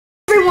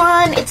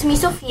everyone, it's me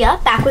Sophia,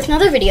 back with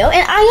another video,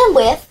 and I am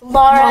with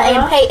Laura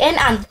and Peyton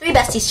on the Three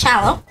Besties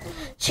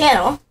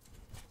channel.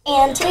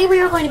 And today we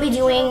are going to be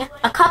doing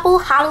a couple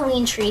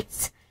Halloween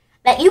treats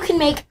that you can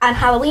make on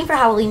Halloween for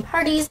Halloween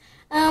parties.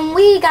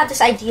 We got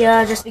this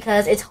idea just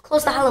because it's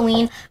close to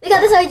Halloween. We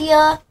got this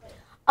idea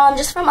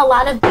just from a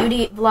lot of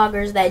beauty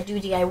vloggers that do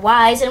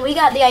DIYs, and we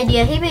got the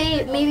idea,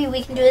 hey, maybe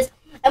we can do this.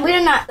 And we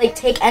did not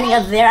take any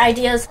of their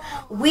ideas.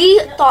 We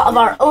thought of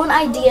our own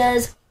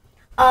ideas.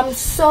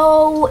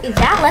 So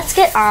yeah, let's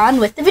get on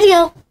with the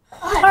video.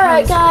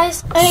 Alright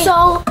guys,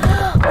 so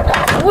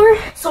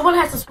someone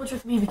has to switch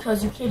with me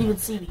because you can't even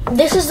see me.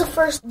 This is the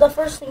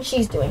first thing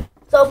she's doing.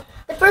 So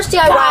the first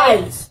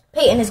DIY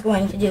Peyton is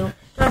going to do.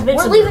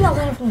 We're leaving a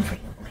little room for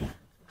you. Okay.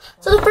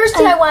 So the first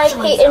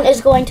DIY Peyton is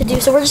going to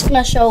do, so we're just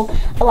gonna show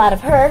a lot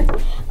of her.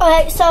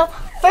 Alright, so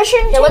first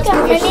you're gonna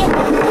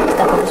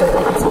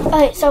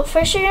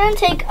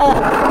take a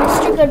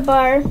Mr.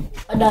 Goodbar,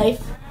 a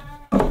knife.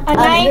 You're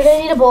gonna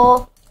need a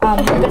bowl.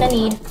 You're gonna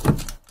need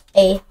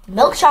a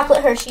milk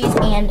chocolate Hershey's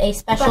and a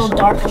special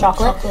dark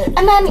chocolate.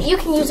 And then you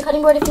can use a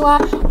cutting board if you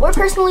want. We're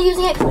personally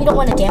using it because we don't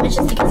want to damage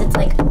this because it's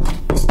like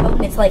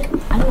stone. It's like,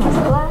 I don't know, is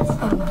it glass?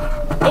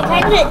 It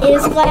kind of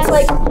is glass.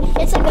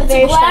 It's like a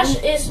very glass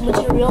is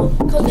material.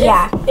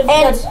 Yeah,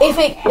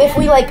 if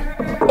we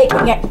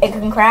it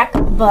can crack.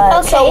 But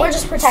okay. So we're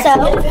just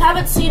protecting it. If you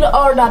haven't seen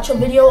our nacho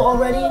video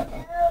already,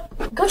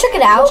 go check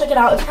it out.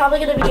 It's probably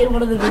going to be in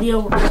one of the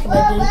video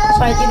recommended.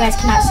 Sorry if you guys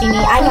cannot see me.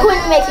 I'm going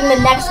to be making the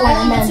next one.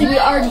 And then, see, we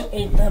already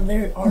ate them.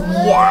 They're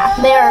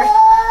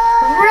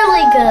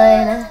really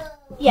good.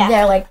 Yeah.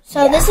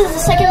 This is the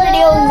second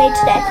video we made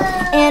today.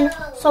 And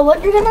so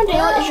what you're going to do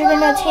is you're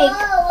going to take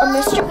a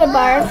Mr.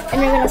 Goodbar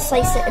and you're going to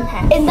slice it in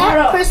half. And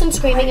that person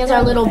screaming is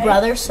our little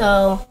brother,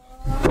 so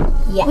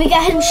yeah. We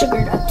got him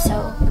sugared up,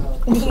 so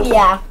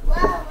yeah.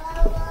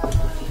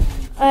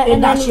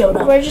 And then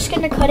we're just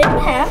going to cut it in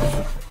half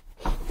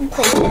and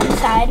place it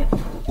inside.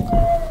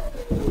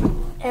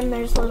 And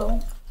there's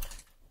little.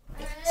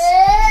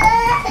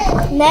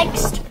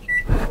 Next,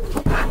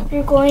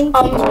 you're going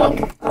to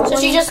take. So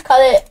she just cut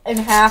it in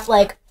half,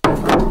 like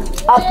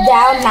up,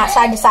 down, not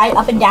side to side,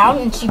 up and down,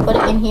 and she put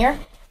it in here.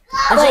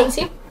 As you can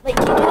see, you do it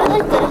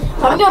like this.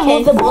 I'm gonna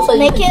move the bowl so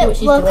you can see what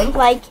she's doing. Make it look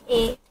like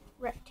a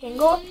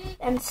rectangle,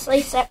 and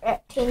slice that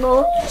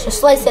rectangle. Just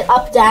slice it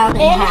up, down,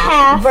 and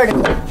half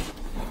vertically.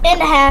 In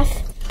half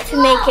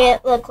to make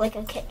it look like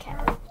a Kit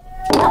Kat.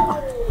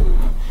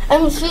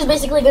 And she's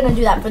basically going to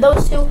do that for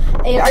those two.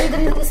 And are you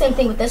going to do the same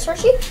thing with this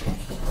Hershey?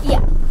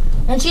 Yeah.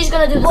 And she's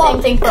going to do the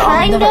same thing for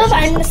all of the Hershey's.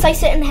 I'm going to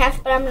slice it in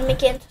half, but I'm going to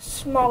make it into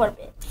smaller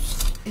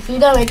bits. She's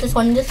going to make this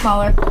one into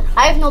smaller.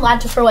 I have no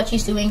logic for what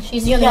she's doing.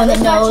 She's the only one that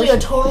knows. This is actually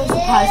a total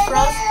surprise for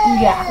us.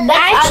 Yeah.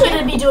 Next, I'm going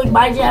to be doing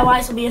my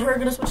DIY, so me and her are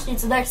going to switch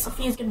seats. And next,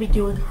 Sophia's going to be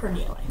doing her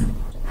DIY.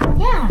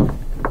 Yeah.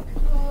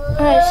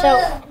 Alright, so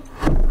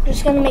I'm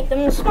just going to make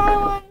them the smaller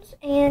ones.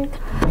 And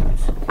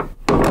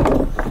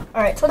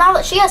alright, so now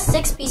that she has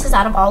 6 pieces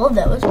out of all of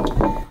those,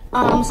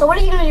 so what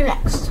are you going to do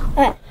next?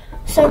 Alright,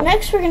 so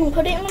next we're going to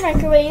put it in the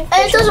microwave. And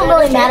it doesn't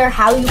really matter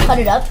how you cut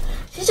it up.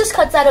 She just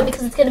cuts that up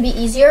because it's going to be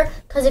easier,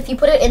 because if you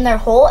put it in there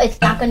whole, it's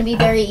not going to be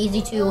very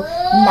easy to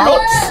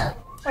melt.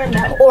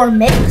 Or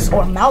mix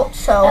or melt,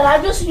 so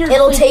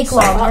it'll take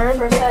longer.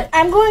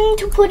 I'm going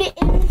to put it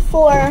in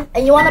for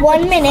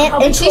 1 minute,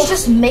 and she's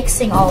just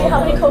mixing all of them.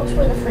 How many Cokes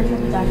for the fridge will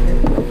be done here?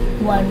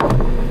 1.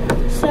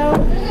 So,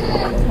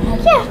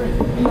 yeah,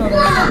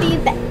 I'll be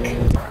back.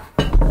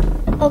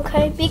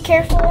 Okay, be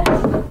careful.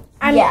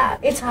 Yeah,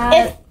 it's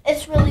hot.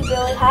 It's really,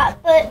 really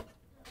hot, but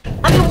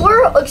I mean,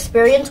 we're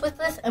experienced with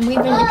this, and we've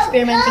been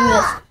experimenting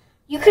this.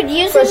 You could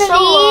use one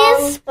of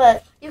these,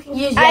 but you can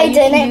use. I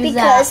didn't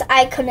because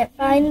I couldn't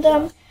find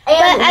them.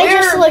 But I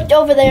just looked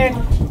over there,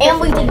 and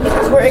we did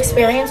because we're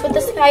experienced with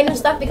this kind of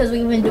stuff because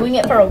we've been doing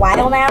it for a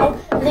while now.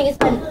 I think it's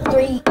been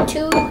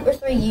 2 or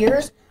 3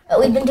 years that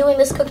we've been doing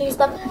this cooking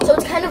stuff, so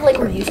it's kind of like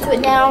we're used to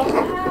it now.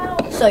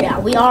 So yeah,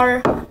 we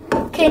are.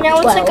 Okay, now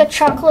it's like a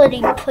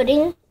chocolatey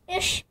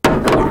pudding-ish.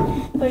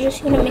 Yeah. We're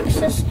just gonna mix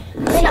this.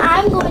 Then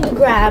I'm going to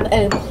grab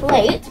a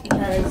plate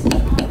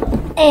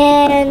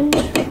and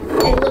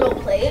a little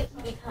plate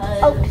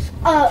because.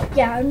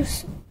 Yeah, I'm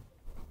just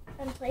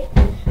a plate.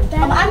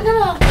 Then I'm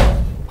gonna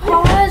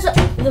pause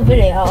the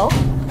video.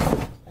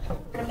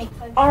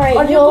 Alright,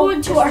 are you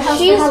going to our house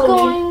for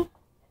Halloween?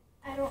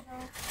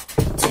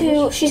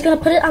 She's gonna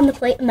put it on the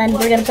plate, and then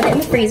we're gonna put it in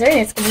the freezer, and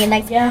it's gonna be a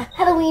nice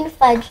Halloween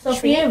fudge treat.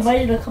 Sophia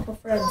invited a couple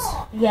friends.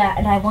 Yeah,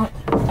 and I'm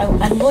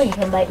going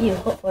to invite you.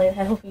 Hopefully,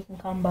 I hope you can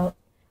come out.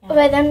 Yeah.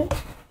 Okay, then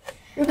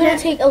we're gonna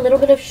take a little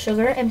bit of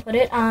sugar and put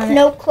it on.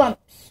 No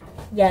clumps.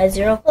 Yeah,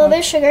 0 clumps. A little bit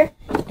of sugar.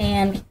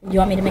 And you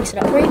want me to mix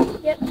it up for you?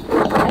 Yep.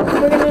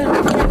 We're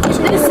gonna.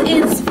 This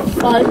is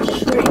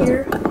fudge right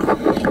here.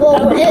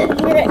 Well,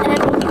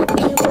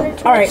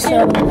 all right,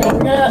 so we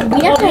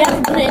have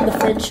to put it in the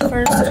fridge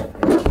first.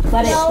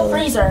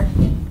 Freezer,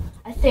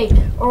 I think.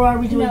 Or are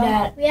we doing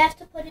that? We have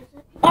to put it.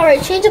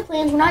 Alright, change of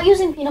plans. We're not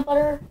using peanut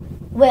butter.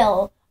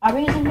 Will, are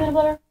we using peanut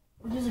butter?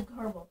 We're using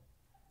caramel.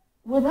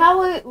 We're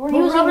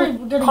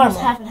using gonna use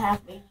half and half,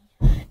 maybe.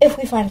 If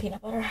we find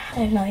peanut butter. I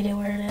have no idea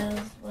where it is.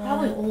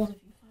 Probably old if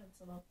you find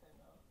some up there,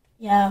 though.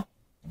 Yeah.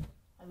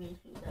 I mean,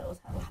 who knows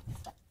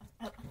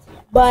how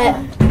But,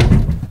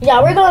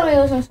 yeah, we're going to be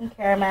using some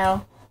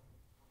caramel.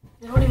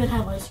 They don't even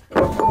have ice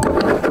cream.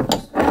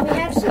 We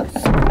have some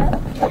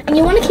syrup. And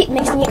you want to keep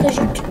mixing it because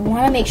you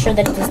want to make sure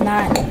that it does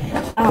not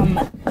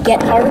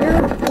get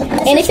harder.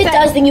 And if it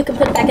does, then you can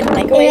put it back in the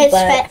microwave. And it's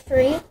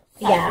fat-free.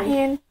 Yeah.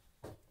 And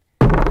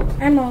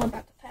I'm all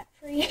about the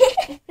fat-free.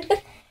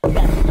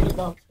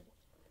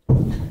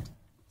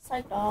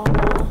 Psych dog.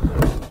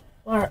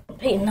 Or,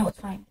 Peyton, no, it's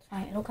fine. It's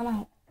fine. It'll come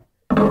out.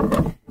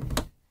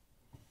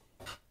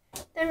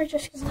 Then we're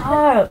just going to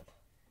Stop.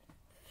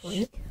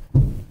 Freak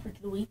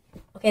of the week.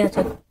 Okay, that's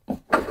it.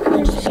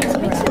 we're just gonna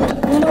mix it.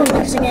 When we're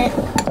mixing it,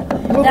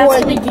 we're That's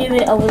going going to give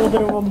it a little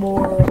bit of a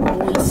more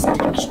moist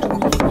texture.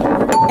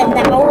 and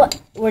now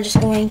we're just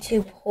going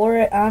to pour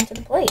it onto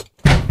the plate.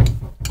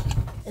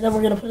 And then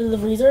we're going to put it in the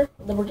freezer.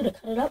 And then we're going to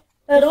cut it up.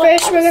 But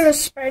first, we're going to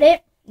spread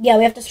it. Yeah,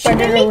 we have to spread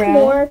Should it I make around.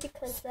 more?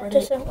 Because that Spread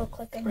doesn't look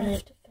like Spread enough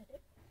it. to fit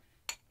it.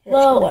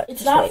 Well, What?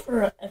 it's Just not wait.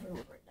 for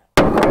everyone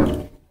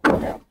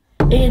right now.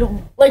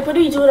 And, like, when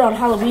we do it on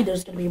Halloween,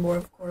 there's going to be more,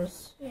 of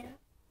course. Yeah.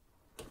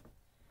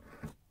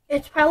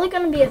 It's probably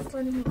going to be a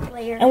thin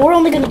layer. And we're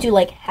only going to do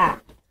like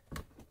half.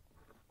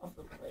 Of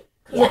the plate.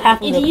 Yeah,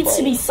 half of it the needs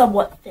to plate. be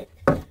somewhat thick.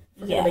 If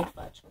we're Yeah. going to make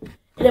fudge.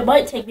 And it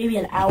might take maybe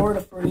an hour to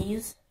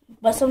freeze.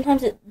 But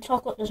sometimes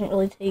chocolate doesn't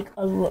really take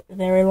a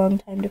very long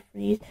time to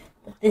freeze.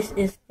 But this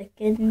is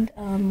thickened.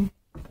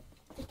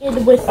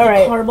 Thickened with All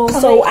right. the caramel.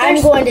 So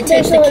I'm going to take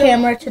there's the a little-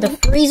 camera to the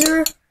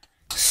freezer.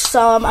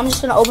 I'm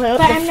just going to open it up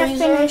But the I'm not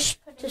freezer finished.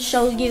 to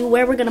show you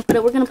where we're going to put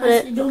it. We're going to put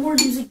it No more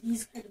using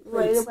these kind of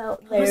right plates.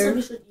 about I said there.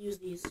 we shouldn't use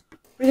these.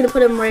 We're going to put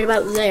them right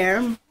about there.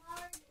 Or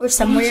We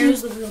somewhere should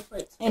use the real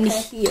plates. in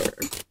Okay. here.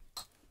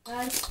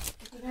 Guys,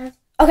 guys.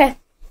 Okay.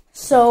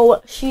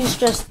 So she's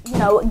just,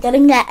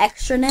 getting that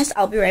extraness.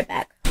 I'll be right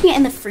back. Putting it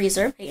in the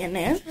freezer. Peyton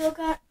there. We're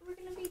going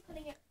to be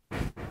putting it.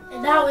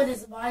 And now it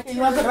is my turn.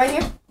 You want to put it right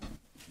here?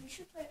 We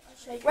should put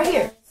it Right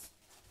here.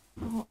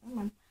 Oh, come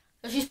on.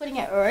 So she's putting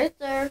it right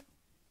there.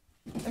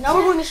 And now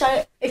we're going to shut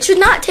it. It should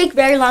not take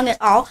very long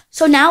at all.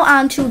 So now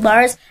on to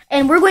Lars.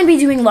 And we're going to be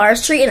doing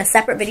Lars Tree in a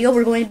separate video.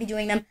 We're going to be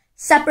doing them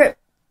separate.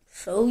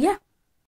 So, yeah.